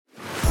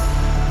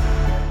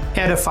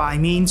Edify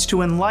means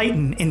to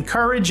enlighten,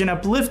 encourage, and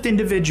uplift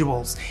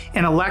individuals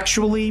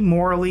intellectually,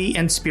 morally,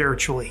 and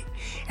spiritually.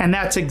 And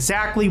that's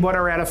exactly what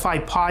our Edify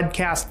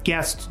podcast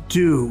guests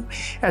do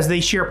as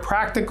they share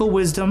practical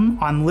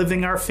wisdom on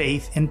living our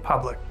faith in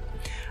public.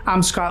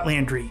 I'm Scott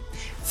Landry.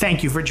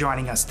 Thank you for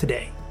joining us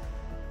today.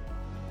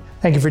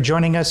 Thank you for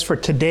joining us for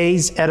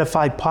today's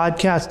Edify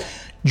podcast.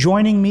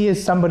 Joining me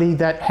is somebody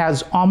that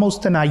has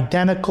almost an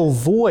identical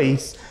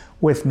voice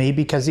with me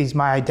because he's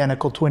my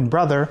identical twin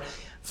brother,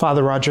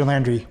 Father Roger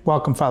Landry.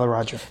 Welcome, Father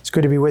Roger. It's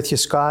good to be with you,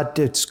 Scott.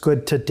 It's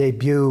good to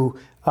debut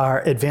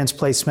our advanced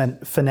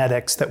placement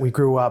phonetics that we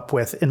grew up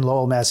with in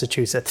Lowell,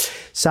 Massachusetts.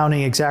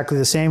 Sounding exactly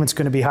the same, it's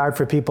going to be hard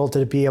for people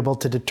to be able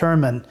to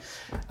determine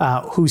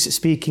who's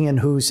speaking and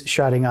who's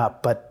shutting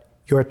up, but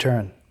your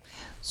turn.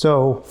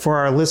 So for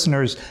our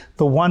listeners,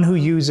 the one who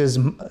uses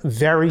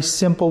very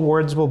simple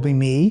words will be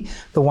me.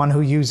 The one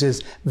who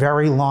uses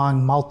very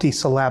long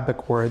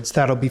multisyllabic words,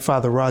 that'll be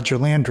Father Roger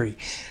Landry.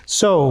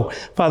 So,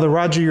 Father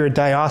Roger, you're a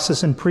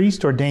diocesan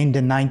priest ordained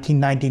in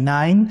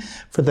 1999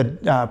 for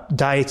the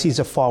Diocese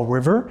of Fall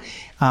River,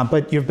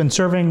 but you've been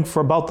serving for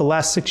about the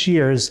last 6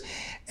 years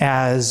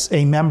as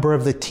a member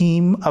of the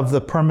team of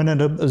the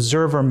Permanent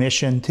Observer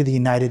Mission to the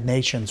United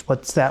Nations.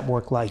 What's that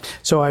work like?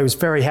 So I was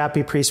very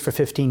happy priest for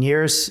 15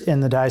 years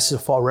in the Diocese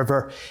of Fall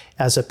River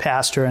as a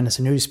pastor and as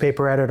a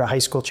newspaper editor, a high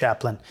school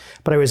chaplain.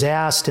 But I was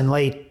asked in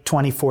late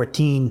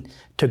 2014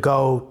 to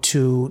go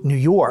to New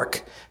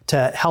York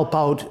to help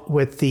out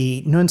with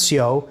the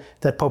nuncio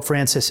that Pope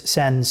Francis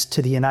sends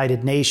to the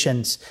United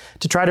Nations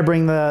to try to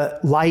bring the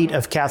light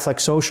of Catholic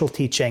social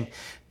teaching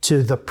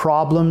to the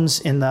problems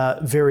in the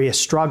various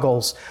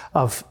struggles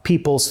of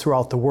peoples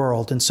throughout the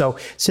world. And so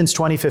since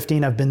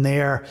 2015, I've been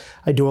there.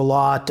 I do a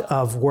lot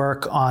of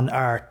work on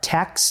our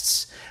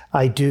texts.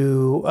 I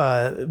do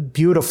a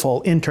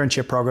beautiful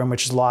internship program,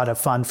 which is a lot of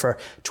fun for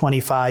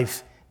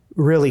 25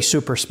 really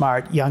super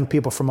smart young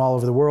people from all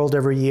over the world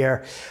every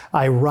year.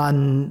 I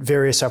run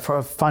various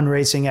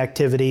fundraising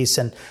activities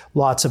and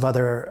lots of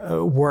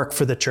other work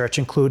for the church,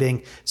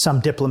 including some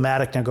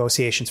diplomatic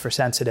negotiations for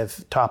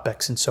sensitive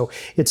topics. And so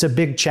it's a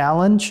big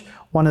challenge.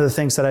 One of the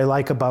things that I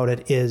like about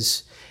it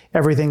is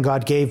everything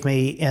God gave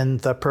me in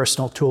the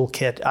personal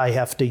toolkit, I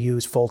have to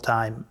use full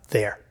time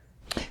there.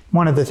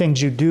 One of the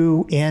things you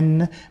do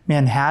in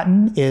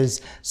Manhattan is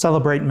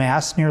celebrate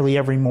Mass nearly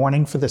every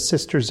morning for the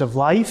Sisters of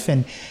Life,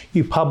 and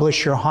you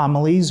publish your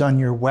homilies on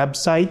your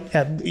website,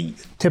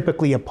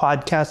 typically a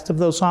podcast of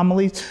those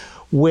homilies,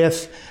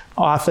 with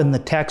often the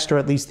text or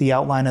at least the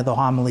outline of the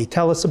homily.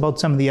 Tell us about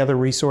some of the other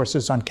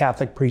resources on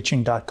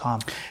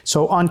CatholicPreaching.com.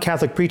 So on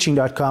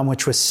CatholicPreaching.com,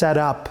 which was set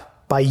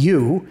up by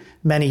you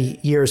many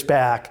years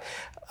back,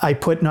 I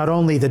put not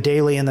only the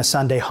daily and the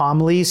Sunday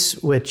homilies,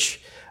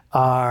 which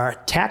are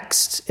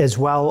texts as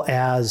well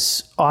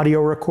as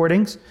audio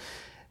recordings.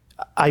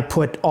 I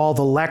put all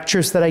the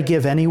lectures that I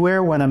give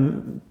anywhere when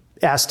I'm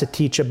asked to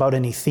teach about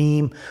any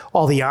theme,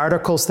 all the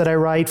articles that I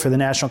write for the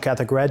National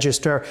Catholic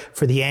Register,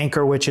 for the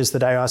Anchor, which is the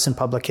diocesan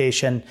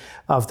publication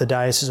of the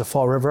Diocese of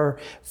Fall River,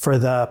 for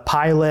the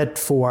Pilot,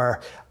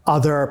 for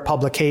other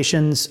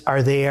publications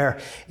are there,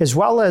 as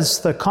well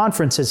as the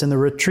conferences and the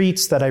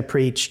retreats that I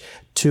preach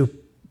to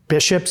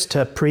bishops,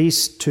 to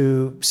priests,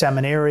 to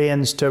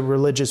seminarians, to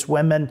religious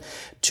women,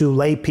 to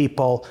lay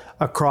people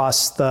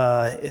across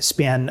the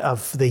span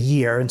of the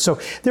year. And so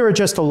there are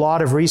just a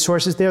lot of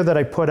resources there that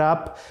I put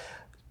up.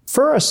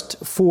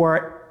 First,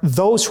 for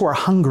those who are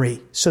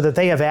hungry so that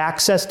they have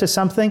access to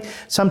something.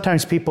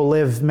 Sometimes people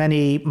live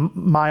many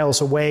miles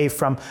away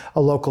from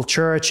a local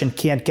church and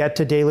can't get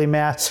to daily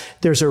Mass.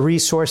 There's a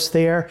resource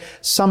there.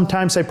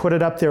 Sometimes I put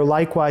it up there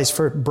likewise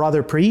for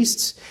brother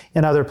priests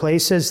in other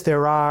places.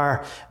 There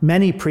are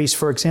many priests,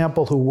 for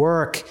example, who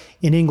work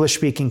in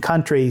English-speaking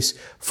countries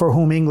for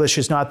whom English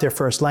is not their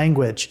first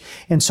language.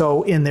 And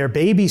so in their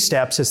baby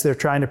steps, as they're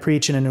trying to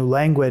preach in a new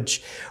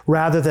language,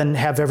 rather than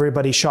have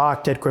everybody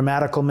shocked at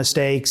grammatical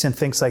mistakes and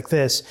things like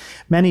this,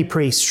 many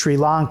priests, Sri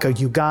Lanka,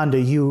 Uganda,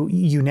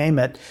 you name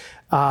it,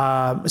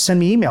 send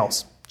me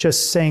emails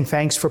just saying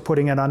thanks for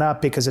putting it on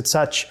up because it's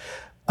such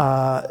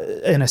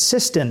an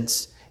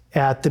assistance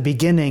at the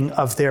beginning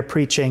of their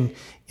preaching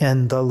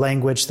in the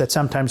language that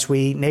sometimes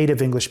we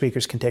native English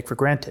speakers can take for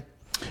granted.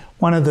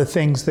 One of the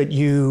things that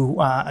you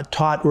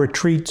taught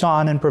retreats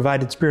on and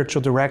provided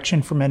spiritual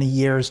direction for many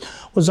years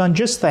was on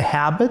just the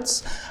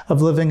habits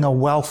of living a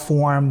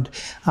well-formed,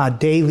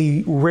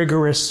 daily,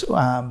 rigorous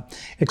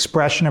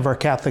expression of our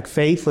Catholic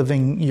faith,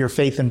 living your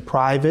faith in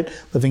private,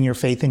 living your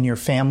faith in your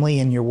family,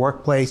 in your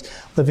workplace,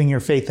 living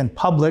your faith in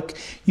public.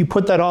 You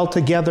put that all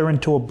together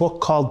into a book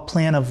called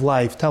Plan of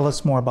Life. Tell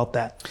us more about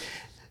that.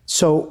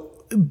 So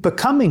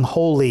becoming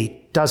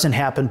holy doesn't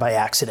happen by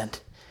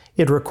accident.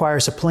 It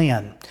requires a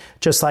plan.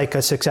 Just like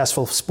a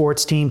successful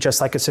sports team,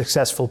 just like a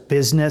successful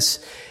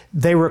business,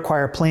 they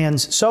require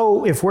plans.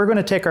 So if we're going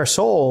to take our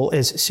soul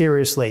as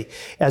seriously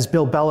as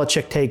Bill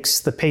Belichick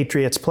takes the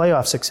Patriots'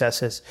 playoff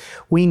successes,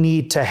 we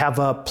need to have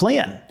a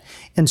plan.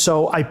 And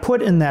so I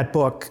put in that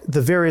book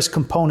the various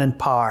component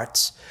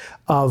parts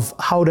of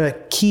how to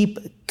keep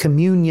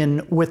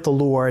communion with the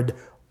Lord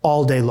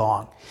all day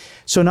long.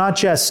 So not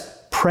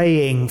just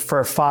praying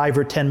for 5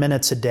 or 10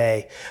 minutes a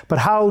day, but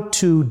how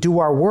to do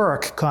our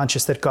work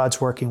conscious that God's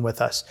working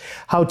with us.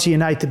 How to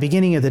unite the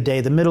beginning of the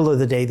day, the middle of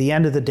the day, the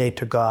end of the day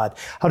to God.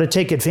 How to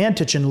take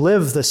advantage and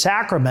live the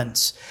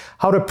sacraments.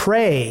 How to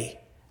pray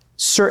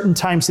certain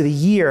times of the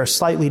year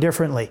slightly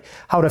differently.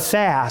 How to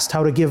fast,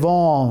 how to give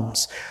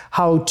alms,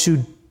 how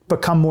to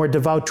become more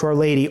devout to Our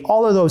Lady.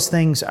 All of those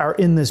things are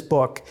in this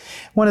book.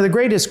 One of the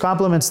greatest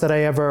compliments that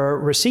I ever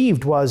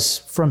received was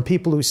from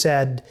people who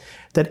said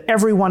that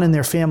everyone in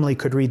their family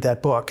could read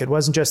that book. It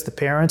wasn't just the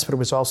parents, but it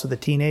was also the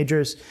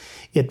teenagers.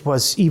 It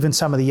was even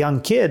some of the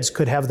young kids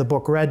could have the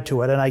book read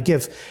to it. And I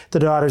give the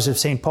Daughters of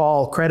St.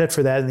 Paul credit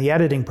for that in the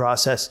editing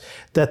process,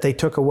 that they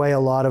took away a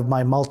lot of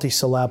my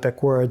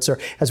multisyllabic words, or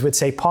as we'd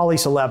say,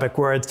 polysyllabic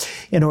words,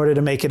 in order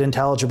to make it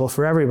intelligible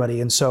for everybody.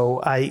 And so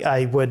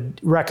I would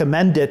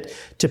recommend it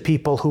to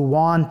people who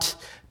want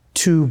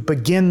to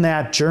begin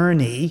that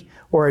journey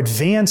or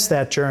advance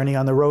that journey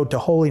on the road to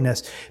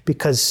holiness,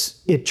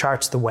 because it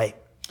charts the way.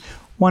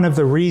 One of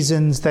the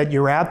reasons that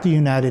you're at the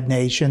United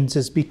Nations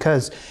is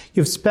because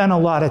you've spent a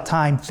lot of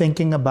time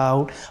thinking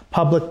about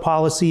public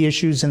policy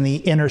issues and the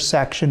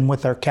intersection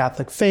with our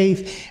Catholic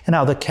faith, and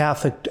how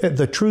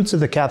the truths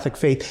of the Catholic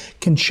faith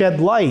can shed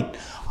light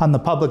on the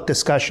public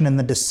discussion and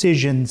the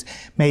decisions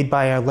made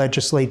by our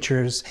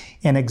legislatures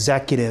and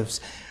executives.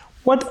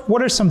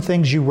 What are some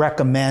things you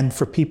recommend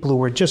for people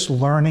who are just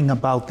learning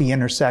about the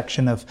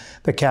intersection of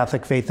the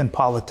Catholic faith and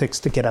politics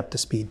to get up to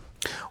speed?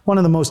 One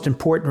of the most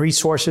important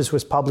resources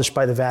was published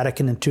by the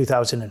Vatican in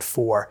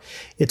 2004.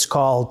 It's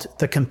called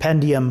the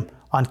Compendium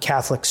on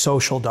Catholic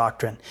Social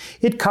Doctrine.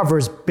 It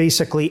covers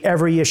basically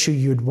every issue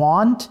you'd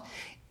want,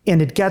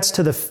 and it gets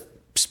to the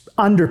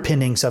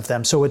underpinnings of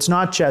them. So it's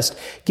not just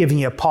giving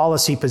you a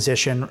policy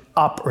position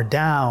up or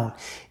down.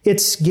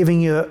 It's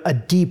giving you a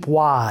deep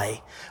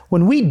why.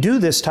 When we do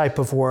this type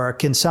of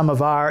work in some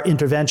of our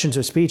interventions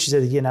or speeches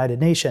at the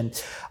United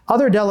Nations,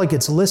 other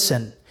delegates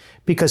listen,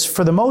 because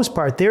for the most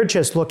part, they're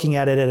just looking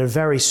at it at a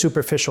very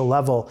superficial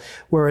level,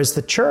 whereas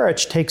the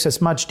church takes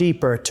us much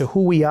deeper to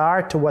who we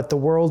are, to what the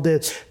world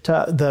is,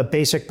 to the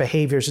basic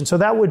behaviors. And so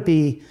that would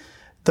be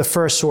the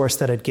first source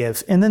that I'd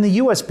give. And then the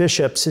U.S.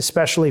 bishops,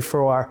 especially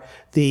for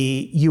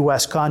the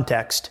U.S.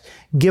 context,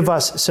 give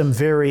us some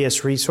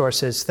various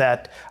resources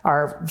that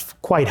are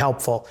quite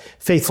helpful.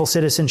 Faithful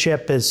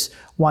Citizenship is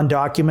one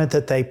document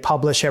that they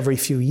publish every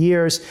few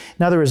years.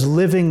 Another is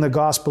Living the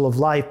Gospel of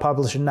Life,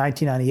 published in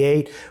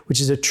 1998,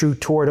 which is a true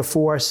tour de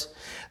force.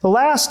 The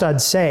last,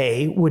 I'd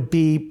say, would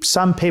be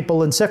some papal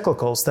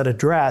encyclicals that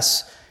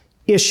address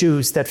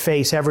issues that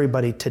face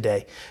everybody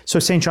today. So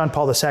St. John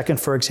Paul II,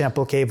 for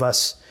example, gave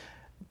us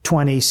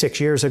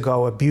 26 years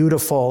ago a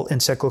beautiful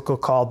encyclical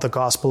called The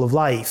Gospel of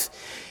Life.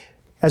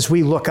 As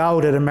we look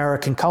out at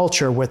American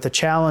culture with the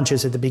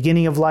challenges at the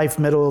beginning of life,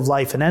 middle of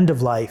life, and end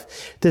of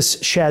life,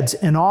 this sheds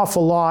an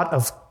awful lot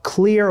of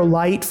clear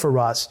light for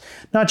us,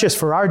 not just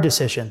for our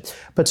decisions,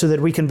 but so that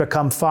we can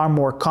become far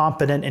more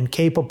competent and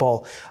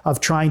capable of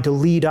trying to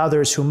lead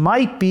others who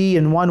might be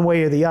in one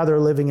way or the other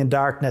living in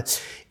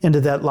darkness into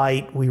that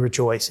light we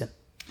rejoice in.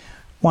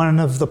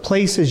 One of the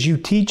places you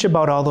teach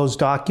about all those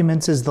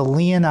documents is the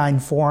Leonine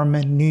Forum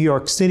in New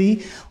York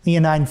City.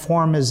 Leonine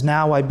Forum is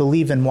now, I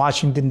believe, in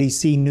Washington,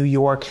 D.C., New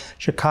York,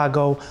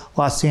 Chicago,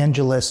 Los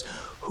Angeles.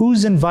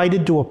 Who's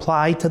invited to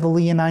apply to the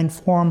Leonine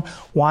Forum?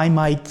 Why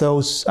might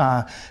those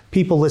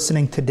people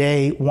listening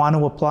today want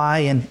to apply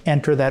and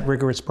enter that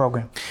rigorous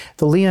program?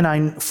 The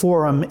Leonine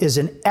Forum is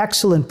an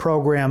excellent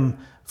program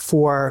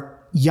for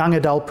young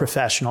adult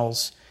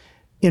professionals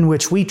in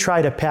which we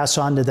try to pass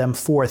on to them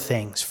 4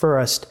 things.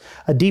 First,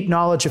 a deep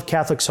knowledge of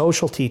Catholic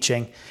social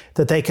teaching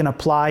that they can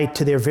apply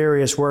to their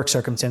various work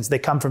circumstances. They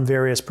come from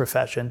various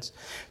professions.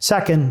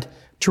 Second,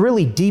 to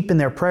really deepen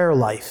their prayer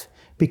life,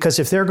 because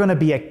if they're going to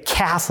be a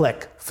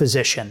Catholic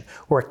physician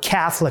or a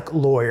Catholic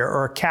lawyer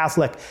or a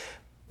Catholic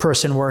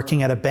person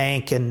working at a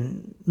bank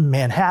in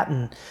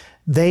Manhattan,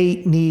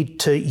 they need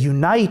to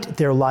unite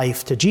their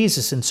life to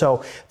Jesus. And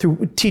so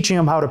through teaching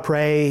them how to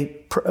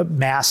pray,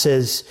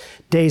 masses,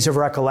 days of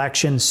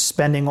recollection,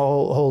 spending a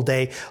whole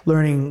day,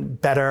 learning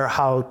better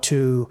how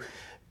to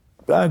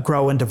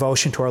grow in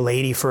devotion to Our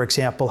Lady, for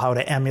example, how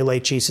to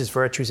emulate Jesus'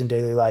 virtues in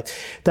daily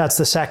life. That's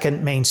the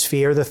second main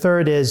sphere. The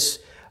third is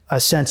a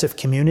sense of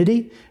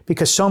community,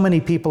 because so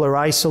many people are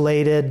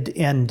isolated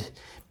and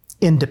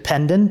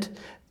independent.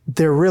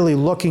 They're really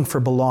looking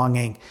for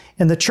belonging.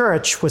 And the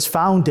church was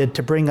founded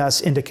to bring us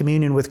into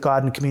communion with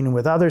God and communion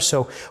with others.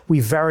 So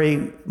we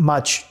very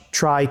much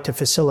try to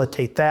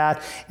facilitate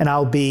that. And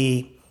I'll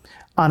be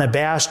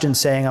unabashed in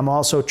saying I'm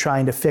also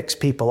trying to fix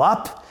people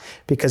up,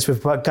 because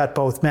we've got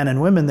both men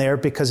and women there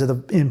because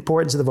of the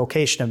importance of the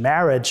vocation of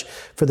marriage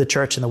for the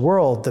church and the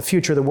world. The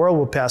future of the world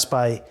will pass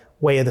by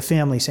way of the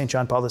family, St.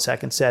 John Paul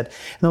II said.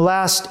 And the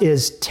last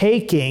is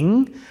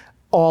taking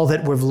all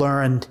that we've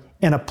learned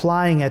and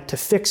applying it to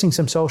fixing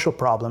some social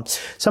problems.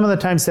 Some of the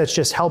times that's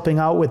just helping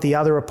out with the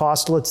other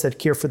apostolates that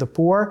care for the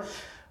poor.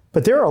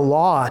 But there are a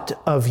lot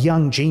of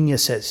young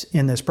geniuses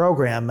in this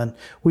program, and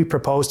we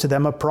propose to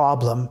them a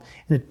problem.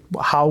 And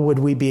how would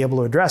we be able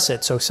to address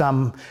it? So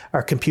some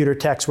are computer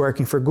techs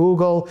working for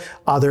Google.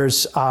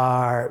 Others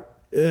are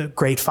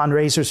great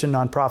fundraisers and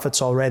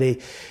nonprofits already.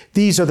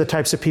 These are the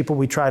types of people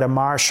we try to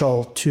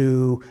marshal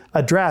to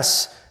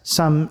address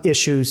some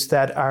issues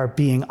that are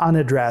being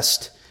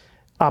unaddressed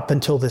up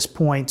until this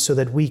point, so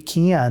that we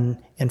can,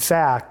 in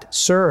fact,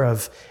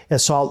 serve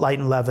as salt, light,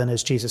 and leaven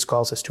as Jesus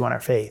calls us to in our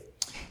faith.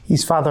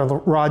 He's Father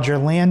Roger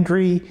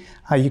Landry.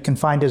 You can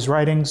find his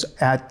writings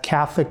at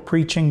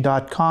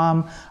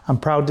CatholicPreaching.com. I'm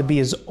proud to be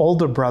his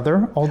older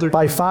brother.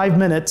 By 5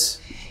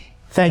 minutes.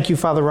 Thank you,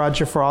 Father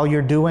Roger, for all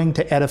you're doing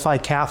to edify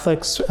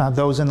Catholics,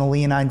 those in the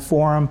Leonine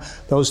Forum,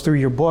 those through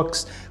your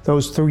books,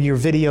 those through your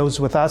videos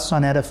with us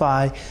on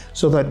Edify,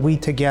 so that we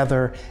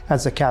together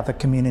as a Catholic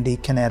community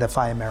can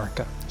edify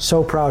America.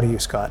 So proud of you,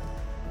 Scott.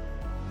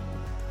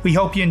 We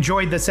hope you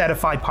enjoyed this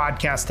Edify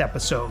podcast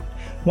episode.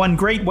 One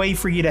great way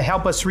for you to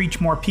help us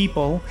reach more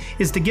people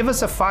is to give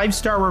us a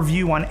 5-star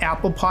review on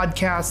Apple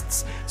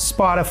Podcasts,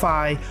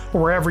 Spotify,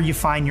 or wherever you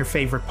find your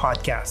favorite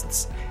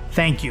podcasts.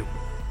 Thank you.